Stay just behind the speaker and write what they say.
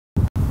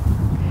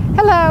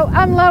Hello,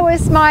 I'm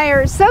Lois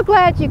Myers. So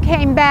glad you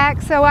came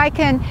back so I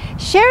can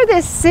share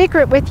this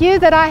secret with you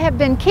that I have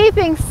been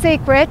keeping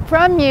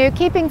from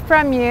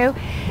you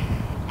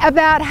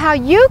about how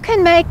you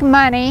can make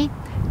money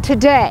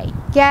today.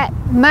 Get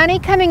money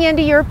coming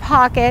into your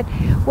pocket,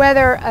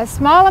 whether a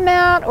small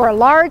amount or a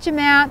large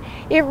amount.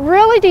 It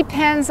really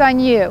depends on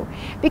you,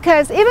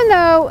 because even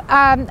though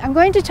I'm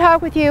going to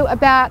talk with you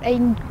about a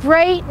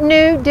great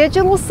new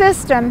digital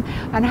system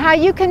on how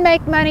you can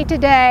make money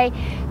today,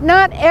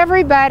 not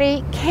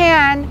everybody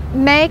can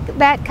make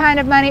that kind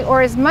of money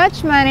or as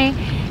much money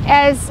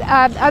as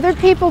other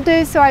people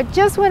do. So I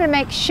just want to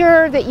make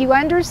sure that you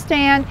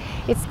understand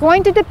it's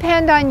going to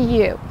depend on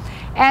you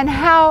and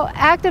how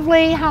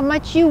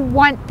much you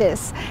want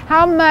this.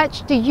 How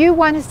much do you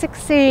want to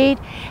succeed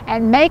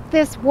and make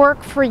this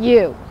work for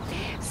you?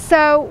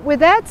 So with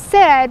that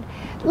said,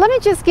 let me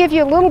just give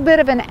you a little bit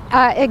of an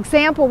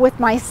example with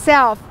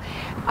myself.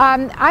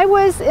 I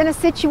was in a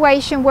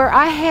situation where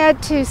I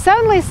had to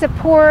suddenly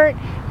support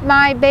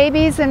my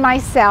babies and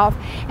myself,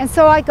 and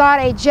so I got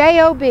a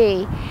job,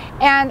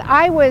 and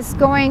I was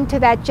going to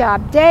that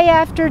job day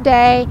after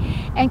day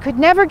and could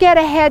never get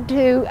ahead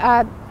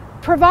to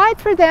provide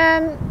for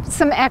them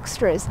some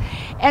extras.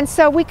 And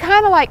so we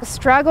kind of like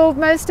struggled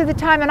most of the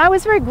time, and I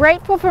was very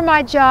grateful for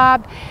my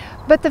job.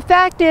 But the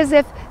fact is,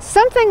 if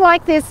something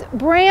like this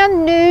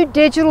brand new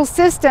digital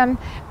system,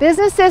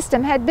 business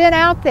system, had been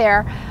out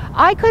there,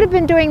 I could have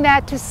been doing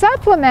that to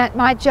supplement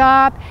my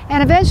job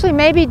and eventually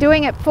maybe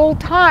doing it full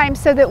time,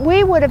 so that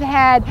we would have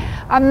had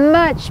a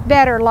much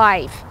better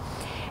life.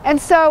 And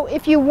so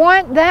if you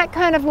want that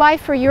kind of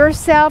life for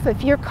yourself,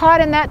 if you're caught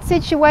in that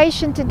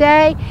situation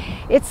today,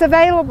 it's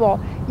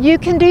available. You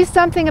can do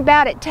something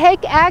about it.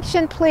 Take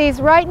action, please,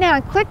 right now,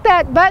 and click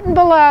that button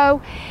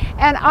below,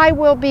 and I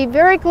will be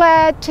very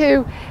glad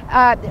to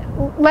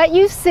let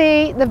you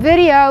see the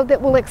video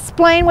that will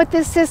explain what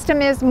this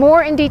system is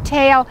more in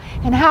detail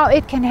and how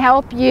it can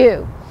help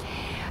you.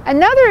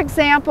 Another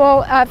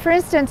example, for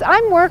instance,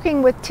 I'm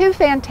working with two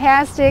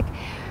fantastic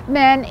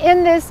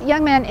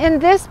young men in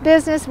this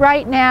business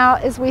right now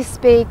as we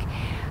speak,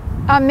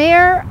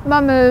 Amir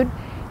Mahmood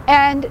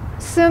and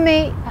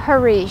Sumi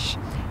Harish.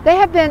 They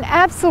have been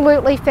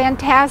absolutely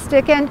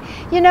fantastic, and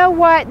you know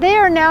what? They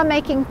are now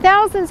making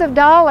thousands of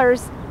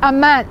dollars a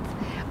month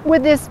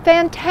with this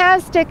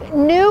fantastic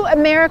new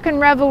American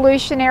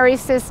revolutionary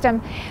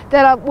system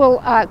that will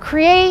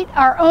create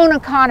our own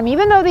economy.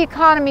 Even though the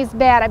economy is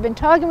bad, I've been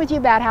talking with you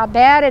about how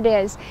bad it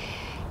is.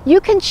 You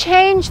can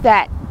change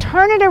that,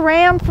 turn it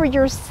around for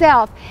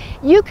yourself.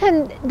 You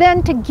can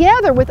then,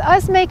 together with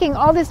us making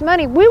all this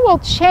money, we will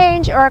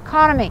change our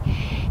economy.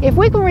 If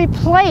we can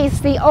replace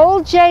the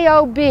old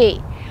job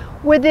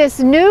with this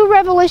new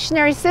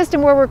revolutionary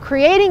system where we're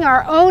creating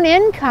our own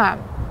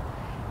income,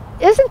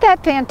 isn't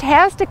that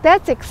fantastic?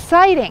 That's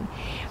exciting.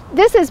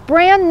 This is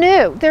brand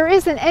new. There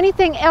isn't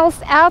anything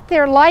else out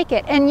there like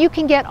it, and you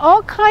can get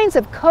all kinds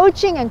of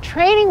coaching and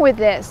training with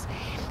this.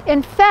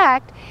 In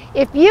fact,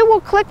 if you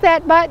will click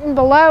that button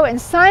below and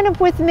sign up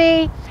with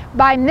me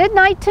by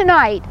midnight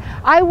tonight,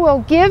 I will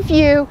give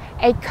you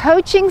a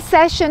coaching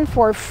session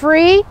for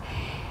free,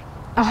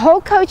 a whole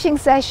coaching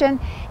session,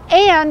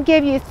 and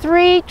give you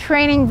 3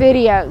 training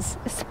videos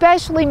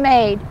specially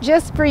made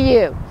just for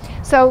you.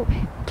 So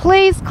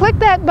please click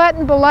that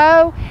button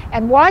below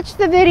and watch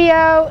the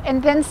video,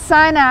 and then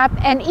sign up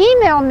and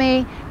email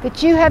me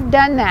that you have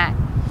done that.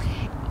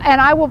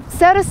 And I will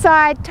set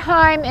aside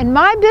time in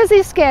my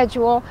busy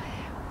schedule,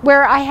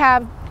 where I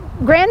have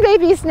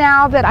grandbabies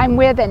now that I'm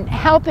with and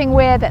helping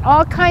with, and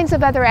all kinds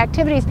of other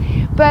activities.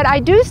 But I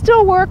do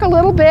still work a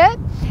little bit,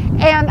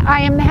 and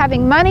I am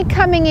having money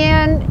coming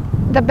in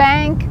the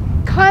bank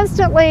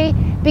constantly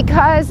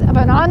because of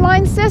an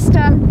online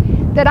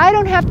system that I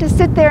don't have to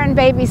sit there and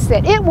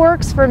babysit. It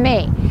works for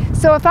me.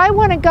 So if I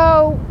want to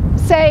go,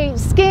 say,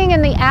 skiing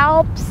in the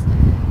Alps,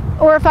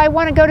 or if I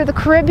want to go to the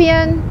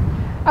Caribbean,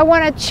 I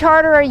want to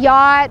charter a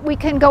yacht, we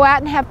can go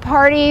out and have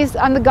parties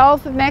on the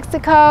Gulf of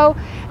Mexico,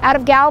 out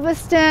of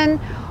Galveston,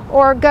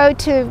 or go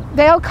to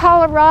Vail,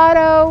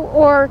 Colorado,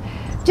 or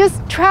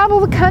just travel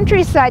the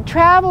countryside,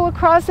 travel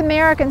across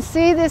America and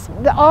see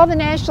all the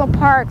national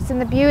parks and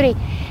the beauty.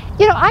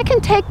 You know, I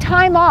can take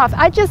time off.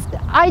 I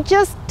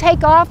just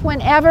take off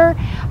whenever.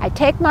 I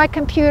take my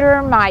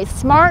computer, my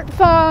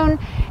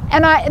smartphone,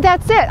 and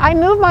that's it. I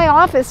move my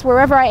office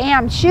wherever I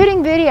am,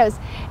 shooting videos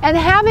and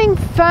having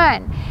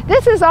fun.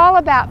 This is all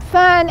about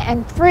fun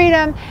and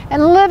freedom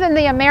and living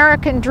the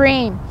American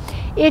dream.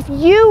 If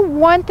you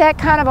want that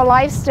kind of a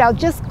lifestyle,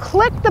 just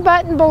click the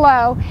button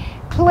below,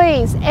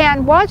 please,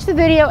 and watch the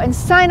video and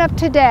sign up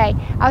today.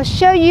 I'll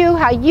show you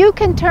how you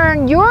can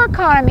turn your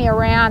economy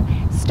around,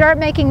 start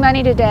making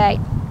money today.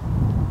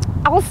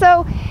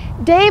 Also,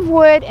 Dave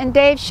Wood and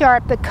Dave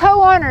Sharp, the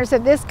co-owners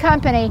of this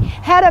company,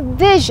 had a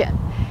vision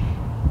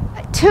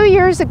 2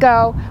 years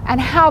ago on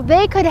how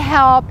they could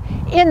help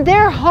in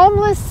their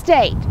homeless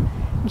state,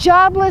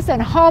 jobless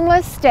and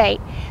homeless state.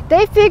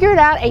 They figured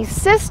out a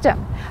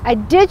system, a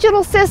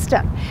digital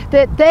system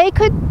that they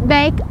could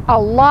make a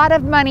lot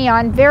of money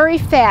on very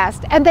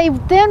fast, and they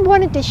then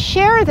wanted to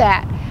share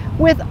that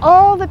with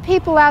all the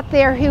people out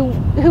there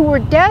who were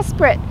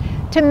desperate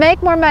to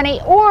make more money,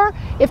 or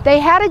if they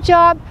had a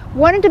job,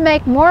 wanted to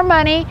make more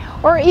money,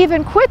 or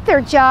even quit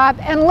their job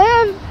and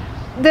live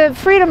the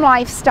freedom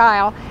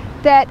lifestyle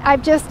that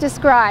I've just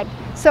described.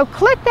 So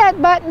click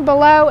that button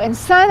below and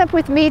sign up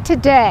with me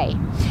today.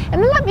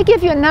 And then let me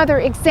give you another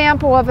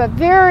example of a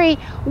very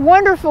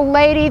wonderful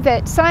lady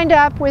that signed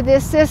up with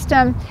this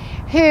system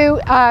who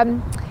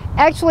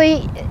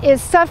actually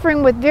is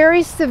suffering with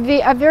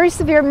a very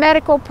severe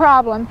medical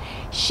problem.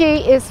 She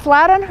is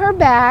flat on her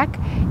back,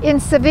 in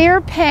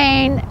severe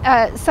pain,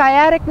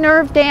 sciatic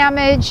nerve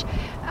damage.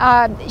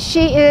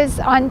 She is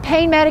on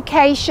pain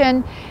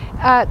medication.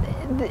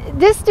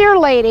 This dear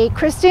lady,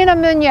 Christina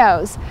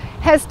Munoz,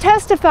 has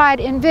testified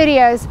in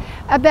videos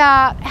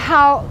about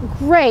how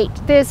great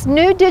this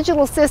new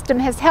digital system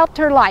has helped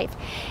her life.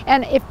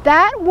 And if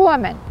that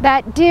woman,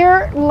 that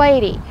dear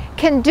lady,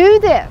 can do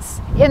this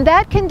in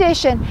that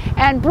condition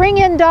and bring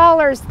in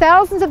dollars,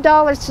 thousands of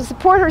dollars to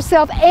support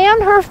herself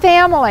and her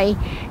family,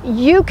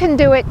 you can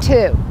do it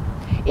too.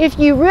 If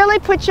you really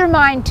put your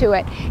mind to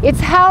it.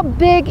 It's how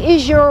big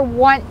is your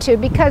want to,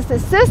 because the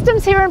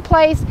system's here in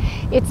place.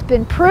 It's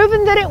been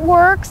proven that it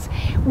works.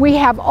 We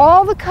have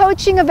all the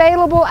coaching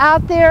available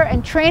out there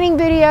and training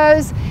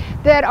videos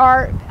that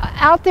are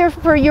out there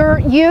for your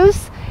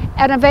use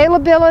and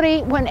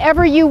availability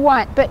whenever you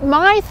want. But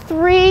my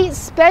 3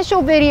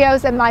 special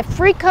videos and my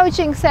free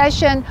coaching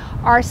session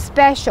are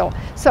special.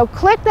 So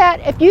click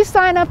that. If you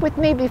sign up with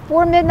me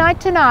before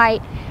midnight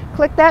tonight,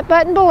 click that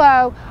button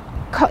below.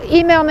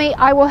 Email me,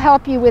 I will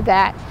help you with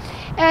that.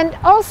 And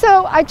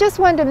also, I just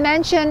wanted to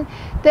mention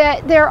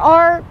that there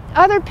are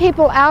other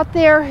people out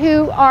there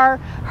who are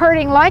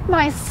hurting like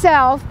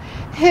myself,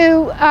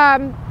 who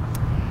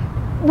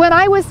when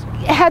I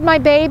had my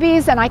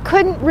babies and I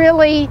couldn't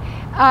really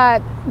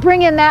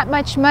bring in that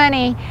much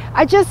money,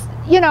 I just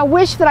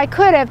wish that I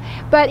could have.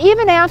 But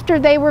even after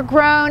they were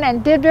grown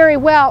and did very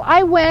well,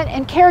 I went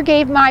and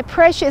caregave my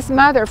precious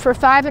mother for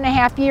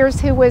 5.5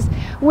 years, who was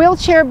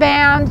wheelchair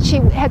bound. She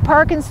had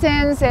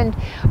Parkinson's and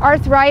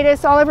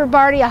arthritis all over her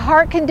body, a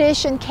heart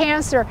condition,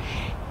 cancer.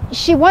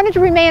 She wanted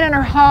to remain in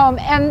her home,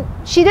 and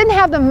she didn't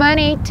have the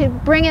money to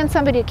bring in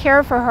somebody to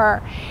care for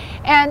her.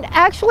 And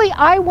actually,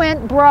 I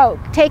went broke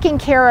taking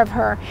care of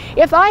her.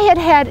 If I had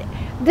had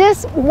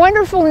this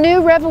wonderful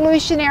new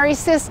revolutionary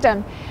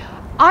system,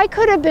 I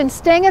could have been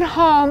staying at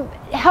home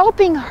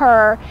helping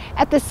her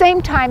at the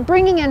same time,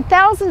 bringing in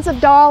thousands of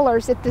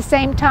dollars at the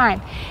same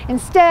time.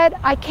 Instead,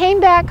 I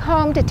came back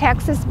home to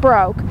Texas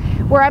broke,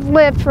 where I've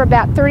lived for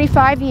about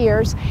 35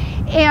 years,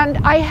 and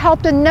I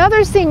helped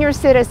another senior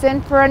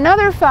citizen for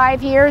another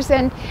 5 years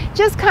and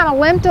just kind of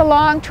limped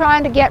along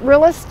trying to get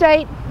real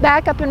estate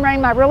back up and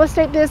running, my real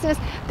estate business.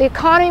 The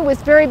economy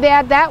was very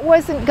bad. That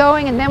wasn't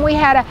going, and then we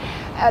had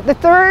the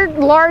 3rd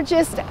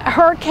largest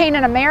hurricane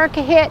in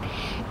America hit.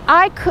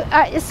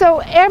 So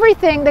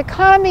everything, the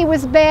economy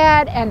was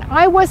bad and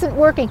I wasn't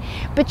working.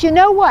 But you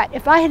know what?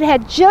 If I had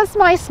had just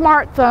my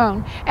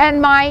smartphone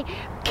and my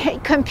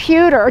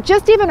computer, or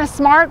just even a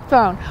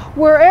smartphone,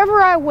 wherever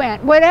I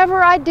went,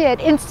 whatever I did,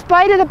 in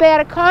spite of the bad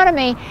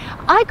economy,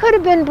 I could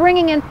have been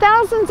bringing in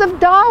thousands of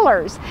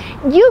dollars.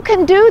 You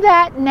can do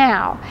that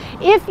now.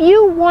 If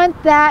you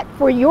want that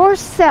for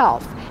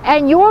yourself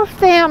and your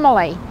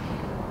family,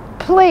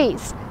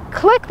 please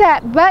click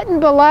that button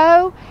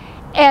below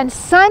and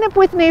sign up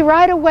with me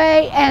right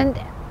away,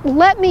 and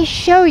let me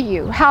show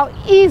you how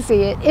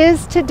easy it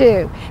is to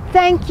do.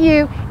 Thank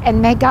you, and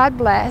may God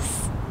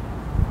bless.